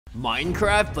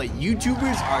MineCraft, but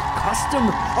YouTubers are custom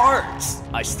hearts.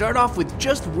 I start off with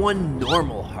just one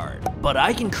normal heart, but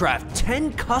I can craft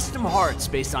 10 custom hearts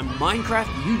based on Minecraft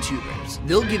YouTubers.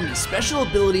 They'll give me special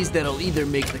abilities that'll either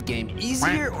make the game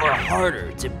easier or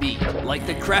harder to beat, like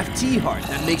the Craftee heart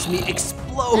that makes me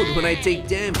explode when I take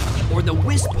damage, or the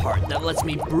Wisp heart that lets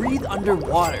me breathe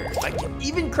underwater. I can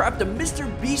even craft a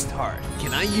MrBeast heart.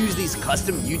 Can I use these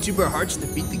custom YouTuber hearts to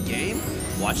beat the game?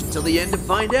 Watch until the end to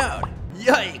find out.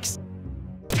 Yikes!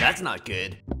 That's not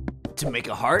good. To make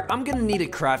a heart, I'm gonna need a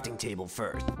crafting table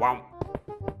first. Wow.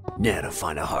 Now to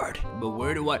find a heart. But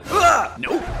where do I?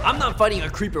 Nope, I'm not fighting a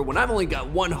creeper when I've only got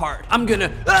one heart. I'm gonna,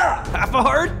 half a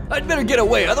heart? I'd better get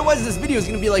away, otherwise this video is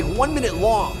gonna be like 1 minute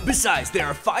long. Besides, there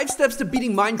are 5 steps to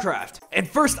beating Minecraft. And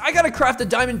first, I gotta craft a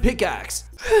diamond pickaxe.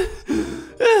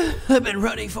 I've been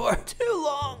running for too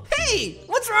long. Hey,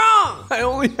 what's wrong? I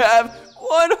only have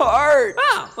one heart.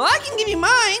 Oh, well I can give you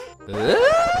mine.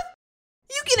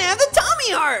 You can have the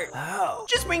Tommy heart. Oh.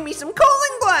 Just bring me some coal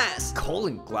and glass. Coal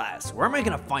and glass? Where am I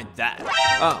gonna find that?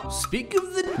 Oh, speak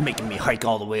of the making me hike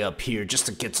all the way up here just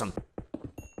to get some.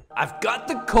 I've got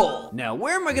the coal. Now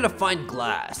where am I gonna find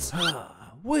glass?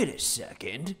 Wait a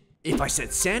second. If I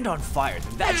set sand on fire,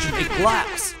 then that should make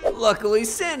glass. Luckily,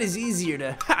 sand is easier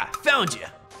to, found you.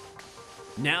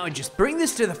 Now I just bring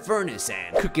this to the furnace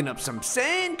and cooking up some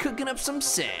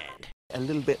sand. A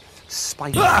little bit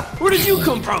spicy. Where did you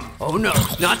come from? Oh no,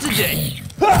 not today.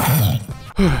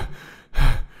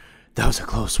 That was a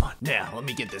close one. Now, let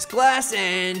me get this glass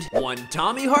and one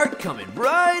Tommy heart coming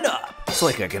right up. It's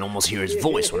like I can almost hear his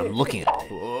voice when I'm looking at it.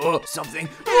 Whoa, something.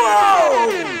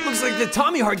 Whoa! Looks like the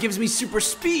Tommy heart gives me super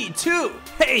speed too.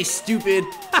 Hey, stupid.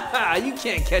 You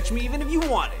can't catch me even if you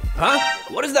want it. Huh?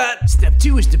 What is that? Step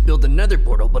 2 is to build another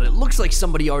portal, but it looks like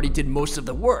somebody already did most of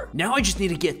the work. Now I just need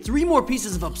to get 3 more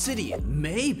pieces of obsidian.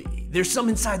 Maybe. There's some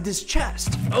inside this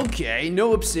chest. Okay,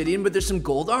 no obsidian, but there's some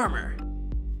gold armor.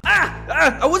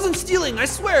 I wasn't stealing, I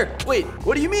swear. Wait,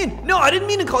 what do you mean? No, I didn't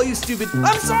mean to call you stupid.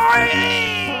 I'm sorry!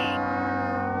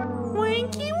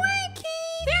 Wanky, wanky.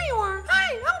 There you are.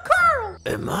 Hi, I'm Karl.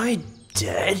 Am I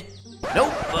dead?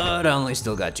 Nope, but I only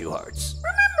still got 2 hearts.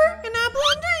 Remember, an apple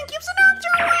a day keeps a doctor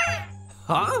away.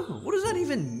 Huh? What does that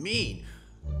even mean?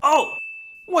 Oh!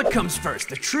 What comes first,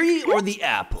 the tree or the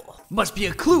apple? Must be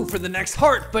a clue for the next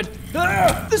heart, but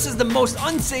this is the most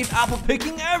unsafe apple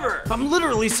picking ever. I'm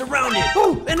literally surrounded.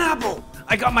 Oh, an apple.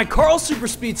 I got my Karl super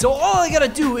speed, so all I gotta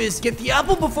do is get the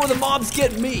apple before the mobs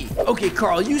get me. Okay,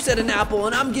 Karl, you said an apple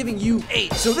and I'm giving you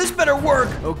 8, so this better work.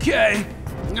 Okay.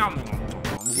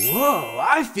 Whoa,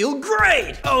 I feel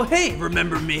great. Oh, hey,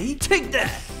 remember me? Take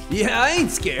that. Yeah, I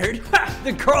ain't scared.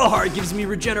 The Karl heart gives me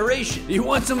regeneration. You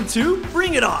want some too?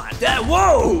 Bring it on.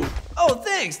 Whoa! Oh,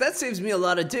 thanks, that saves me a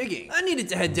lot of digging. I needed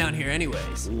to head down here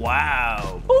anyways.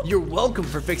 Wow. You're welcome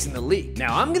for fixing the leak.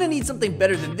 Now I'm gonna need something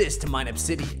better than this to mine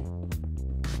obsidian.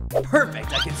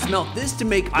 Perfect, I can smelt this to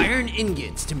make iron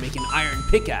ingots to make an iron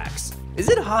pickaxe. Is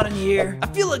it hot in here? I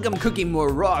feel like I'm cooking more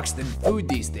rocks than food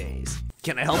these days.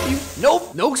 Can I help you?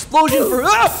 Nope, no explosion for,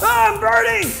 I'm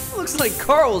burning! Looks like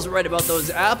Karl was right about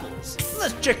those apples.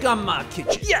 Let's check on my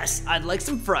kitchen. Yes, I'd like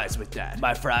some fries with that.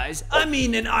 By fries, I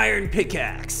mean an iron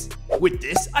pickaxe. With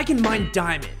this, I can mine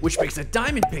diamond, which makes a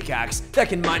diamond pickaxe that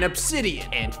can mine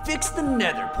obsidian and fix the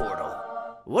nether portal.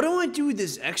 What do I do with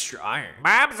this extra iron?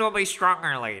 Mobs will be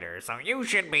stronger later, so you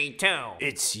should be too.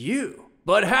 It's you.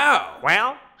 But how?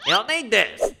 Well, you'll need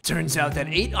this. Turns out that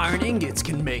 8 iron ingots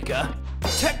can make a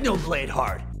Technoblade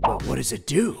heart. But what does it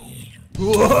do?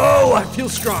 Whoa, I feel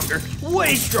stronger,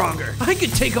 way stronger. I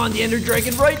could take on the Ender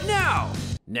Dragon right now.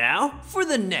 Now, for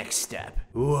the next step.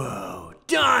 Whoa,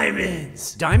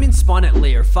 diamonds! Diamonds spawn at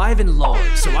layer 5 and lower,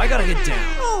 so I gotta get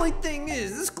down. Only thing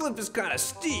is, this cliff is kinda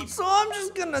steep, so I'm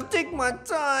just gonna take my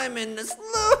time and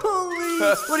slowly...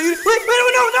 what are you... Wait,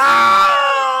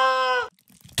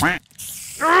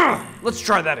 no! Let's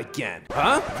try that again.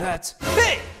 Huh?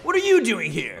 Hey, what are you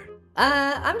doing here?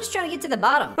 I'm just trying to get to the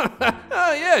bottom.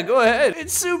 Oh yeah, go ahead.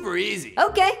 It's super easy.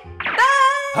 Okay,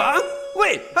 bye! Huh?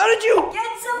 Wait, how did you?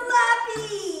 Get some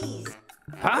lappies!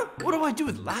 Huh? What do I do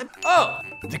with lap? Oh,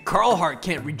 the Karl heart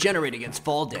can't regenerate against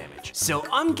fall damage. So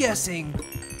I'm guessing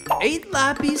 8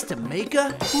 lappies to make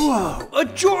a, whoa, a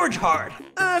George heart.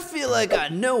 I feel like I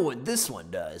know what this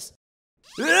one does.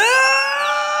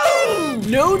 Oh,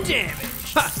 no damage.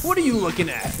 Ha, what are you looking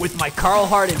at? With my Karl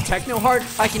heart and Techno heart,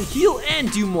 I can heal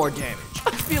and do more damage.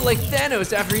 I feel like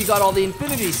Thanos after he got all the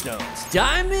Infinity Stones.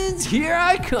 Diamonds, here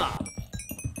I come.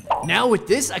 Now with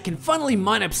this, I can finally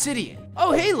mine obsidian.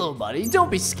 Oh, hey, little buddy,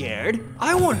 don't be scared.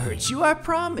 I won't hurt you, I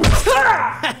promise.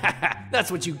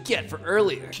 That's what you get for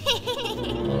earlier.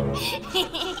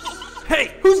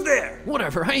 Hey, who's there?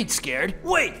 Whatever, I ain't scared.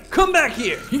 Wait, come back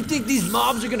here. You think these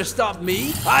mobs are gonna stop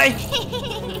me? Hi,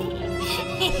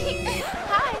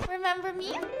 remember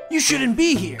me? You shouldn't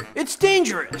be here. It's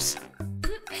dangerous.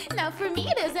 No, for me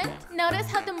it isn't. Notice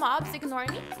how the mobs ignore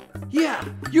me? Yeah,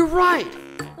 you're right.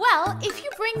 Well, if you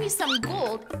bring me some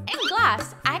gold and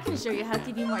glass, I can show you how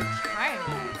to be more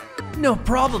charming. No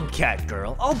problem, cat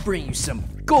girl. I'll bring you some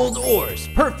gold ores.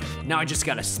 Perfect. Now I just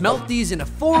gotta smelt these in a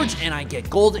forge and I get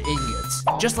gold ingots.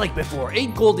 Just like before,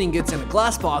 8 gold ingots in a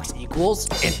glass box equals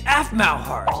an Aphmau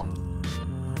heart.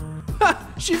 Ha,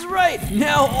 she's right.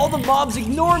 Now all the mobs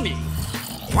ignore me.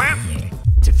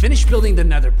 To finish building the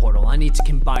nether portal, I need to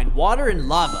combine water and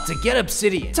lava to get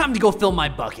obsidian. Time to go fill my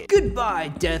bucket. Goodbye,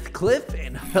 Death Cliff,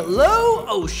 and hello,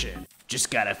 ocean. Just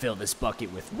gotta fill this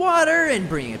bucket with water and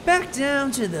bring it back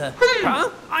down to the... Hey! Huh?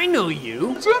 I know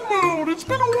you. It's Aphmau, it's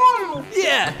been a while.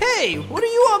 Yeah, hey, what are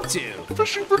you up to?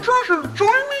 Fishing for treasure, join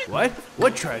me? What?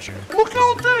 What treasure? Look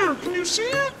out there, can you see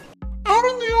it? Out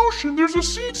in the ocean, there's a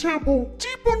sea temple.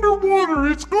 Deep underwater,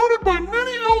 it's guarded by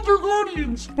many elder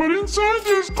guardians. But inside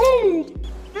there's gold.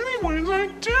 Anyways, I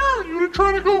dare you to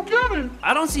try to go get it.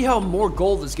 I don't see how more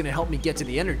gold is gonna help me get to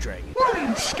the Ender Dragon. What are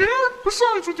you, scared?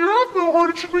 Besides, with your Aphmau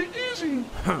heart, it should be easy.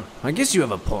 Huh, I guess you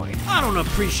have a point. I don't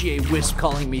appreciate Wisp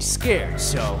calling me scared,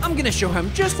 so I'm gonna show him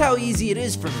just how easy it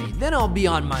is for me, then I'll be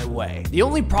on my way. The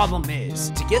only problem is,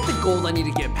 to get the gold I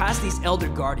need to get past these Elder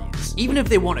Guardians. Even if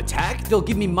they won't attack, they'll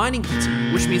give me mining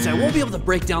fatigue, which means I won't be able to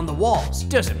break down the walls.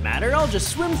 Doesn't matter, I'll just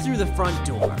swim through the front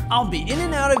door. I'll be in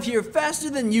and out of here faster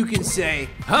than you can say,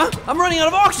 huh? I'm running out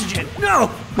of oxygen!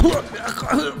 No!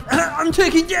 I'm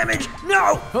taking damage!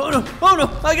 No! Oh no! Oh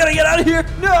no! I gotta get out of here!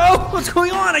 No! What's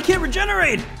going on? I can't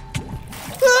regenerate!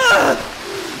 Ah!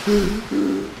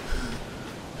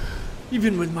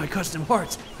 Even with my custom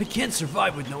hearts, I can't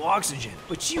survive with no oxygen.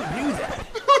 But you knew that.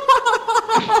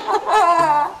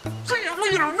 See you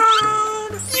later,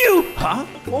 nerd! You! Huh?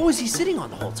 What was he sitting on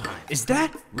the whole time? Is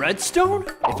that redstone?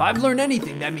 If I've learned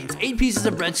anything, that means 8 pieces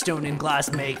of redstone in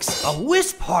glass makes a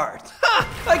wisp heart. Ha!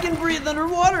 I can breathe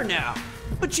underwater now.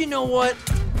 But you know what?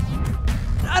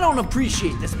 I don't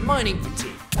appreciate this mining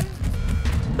fatigue.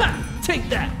 Ha! Take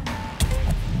that!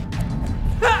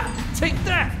 Ha! Take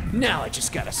that! Now I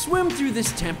just gotta swim through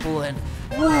this temple and...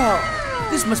 Whoa!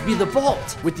 This must be the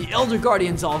vault. With the Elder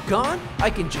Guardians all gone, I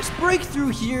can just break through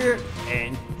here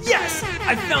and... Yes!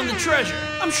 I found the treasure!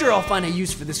 I'm sure I'll find a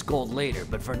use for this gold later,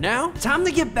 but for now, time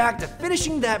to get back to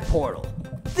finishing that portal.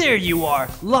 There you are,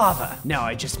 lava. Now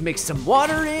I just mix some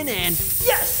water in and...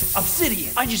 Yes!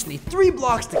 Obsidian! I just need 3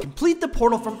 blocks to complete the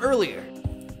portal from earlier.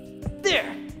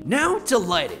 There! Now to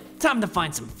light it. Time to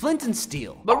find some flint and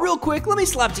steel. But real quick, let me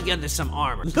slap together some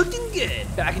armor. Looking good.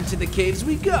 Back into the caves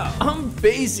we go. I'm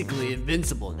basically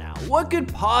invincible now. What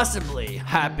could possibly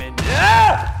happen?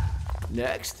 Ah!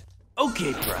 Next.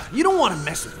 Okay, bruh, you don't want to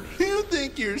mess with me. You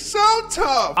think you're so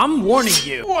tough. I'm warning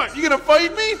you. What, you gonna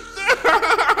fight me?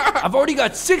 I've already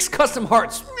got 6 custom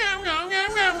hearts.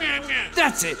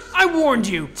 That's it. I warned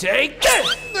you. Take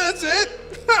it. That's it?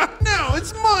 Now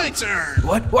it's my turn.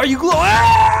 What? Why are you glowing?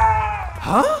 Ah!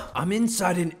 Huh? I'm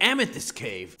inside an amethyst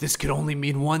cave. This could only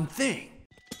mean one thing.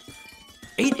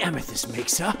 8 amethyst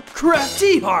makes a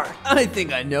Craftee heart. I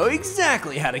think I know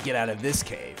exactly how to get out of this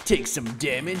cave. Take some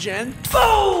damage and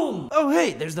boom! Oh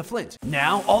hey, there's the flint.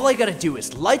 Now all I gotta do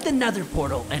is light the nether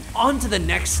portal and on to the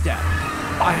next step.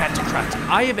 I had to craft an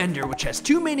Eye of Ender which has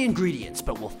 2 main ingredients,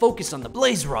 but we'll focus on the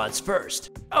blaze rods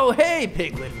first. Oh hey,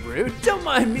 Piglin Brute, don't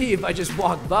mind me if I just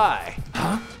walk by.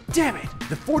 Huh? Damn it,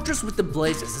 the fortress with the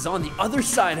blazes is on the other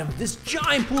side of this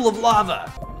giant pool of lava.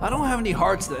 I don't have any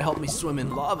hearts that help me swim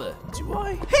in lava, do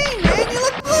I? Hey man, you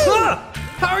look blue! Ah,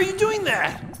 how are you doing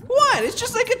that? What? It's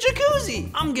just like a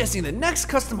jacuzzi. I'm guessing the next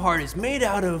custom heart is made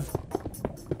out of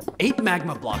 8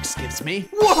 magma blocks gives me.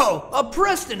 Whoa, a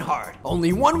Preston heart.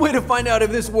 Only one way to find out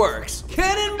if this works.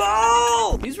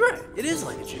 Cannonball! He's right, it is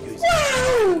like a jacuzzi.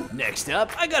 Woo! Next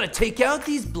up, I gotta take out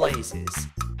these blazes.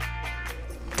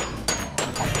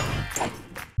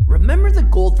 Remember the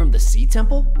gold from the sea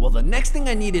temple? Well, the next thing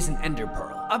I need is an ender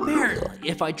pearl. Apparently,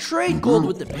 if I trade gold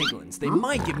with the piglins, they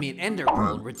might give me an ender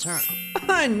pearl in return.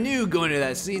 I knew going to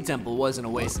that sea temple wasn't a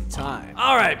waste of time.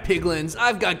 All right, piglins,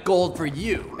 I've got gold for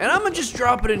you. And I'm gonna just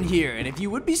drop it in here, and if you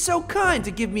would be so kind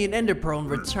to give me an ender pearl in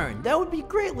return, that would be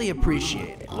greatly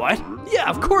appreciated. What? Yeah,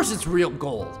 of course it's real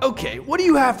gold. Okay, what do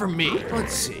you have for me?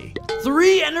 Let's see.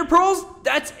 3 ender pearls?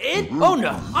 That's it? Oh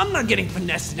no, I'm not getting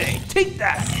finessed today. Take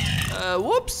that.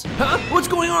 Whoops. Huh? What's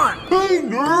going on? Hey,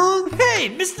 nerd! Hey,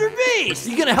 MrBeast!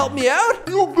 You gonna help me out?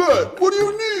 You bet! What do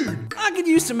you need? I could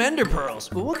use some ender pearls,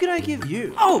 but what can I give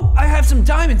you? Oh, I have some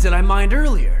diamonds that I mined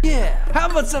earlier. Yeah, how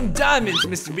about some diamonds,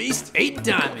 Mr. Beast? 8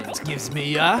 diamonds gives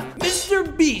me a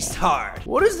MrBeast heart.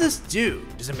 What does this do?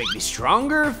 Does it make me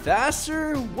stronger,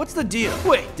 faster? What's the deal?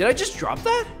 Wait, did I just drop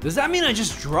that? Does that mean I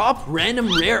just drop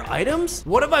random rare items?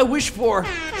 What if I wish for?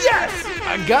 Yes,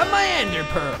 I got my ender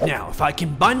pearl. Now, if I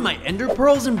combine my ender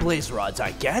pearls and blaze rods,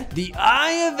 I get the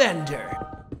Eye of Ender.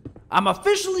 I'm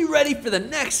officially ready for the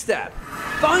next step.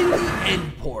 Find the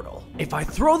end portal. If I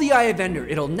throw the Eye of Ender,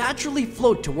 it'll naturally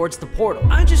float towards the portal.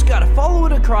 I just gotta follow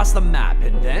it across the map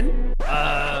and then,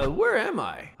 where am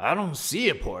I? I don't see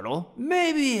a portal.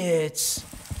 Maybe it's,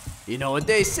 you know what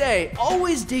they say,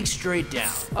 always dig straight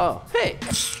down. Oh, hey.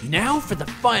 Now for the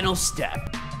final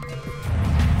step.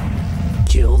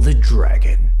 Kill the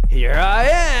dragon. Here I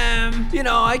am! You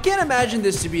know, I can't imagine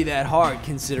this to be that hard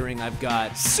considering I've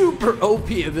got super OP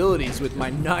abilities with my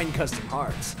 9 custom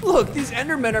hearts. Look, these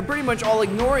endermen are pretty much all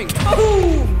ignoring me.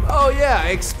 Boom! Oh yeah, I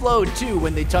explode too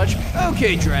when they touch me.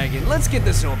 Okay, dragon, let's get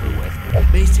this over with.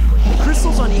 Basically, the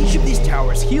crystals on each of these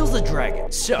towers heals the dragon,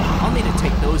 so I'll need to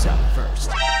take those out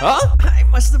first. Huh? I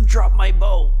must have dropped my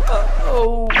bow.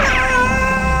 Uh-oh.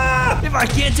 If I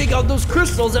can't take out those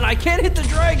crystals, then I can't hit the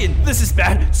dragon. This is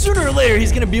bad. Sooner or later,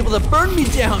 he's gonna be able to burn me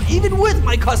down, even with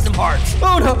my custom hearts.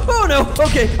 Oh no.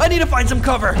 Okay, I need to find some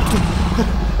cover.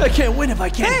 I can't win if I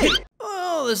can't hit.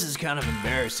 Oh, this is kind of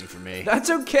embarrassing for me. That's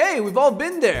okay, we've all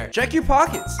been there. Check your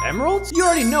pockets. Emeralds? You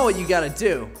already know what you gotta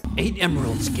do. 8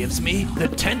 emeralds gives me the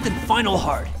 10th and final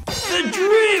heart. The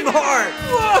dream heart!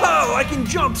 Whoa, I can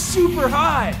jump super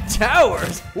high.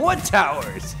 Towers? What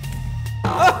towers?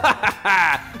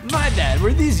 My bad,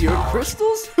 were these your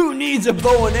crystals? Who needs a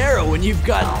bow and arrow when you've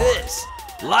got this?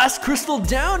 Last crystal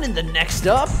down and the next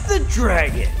up, the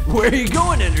dragon. Where are you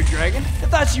going, Ender Dragon? I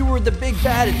thought you were the big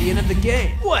bad at the end of the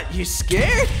game. What, you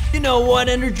scared? You know what,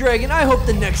 Ender Dragon, I hope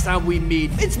the next time we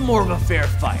meet, it's more of a fair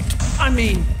fight. I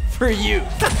mean, for you.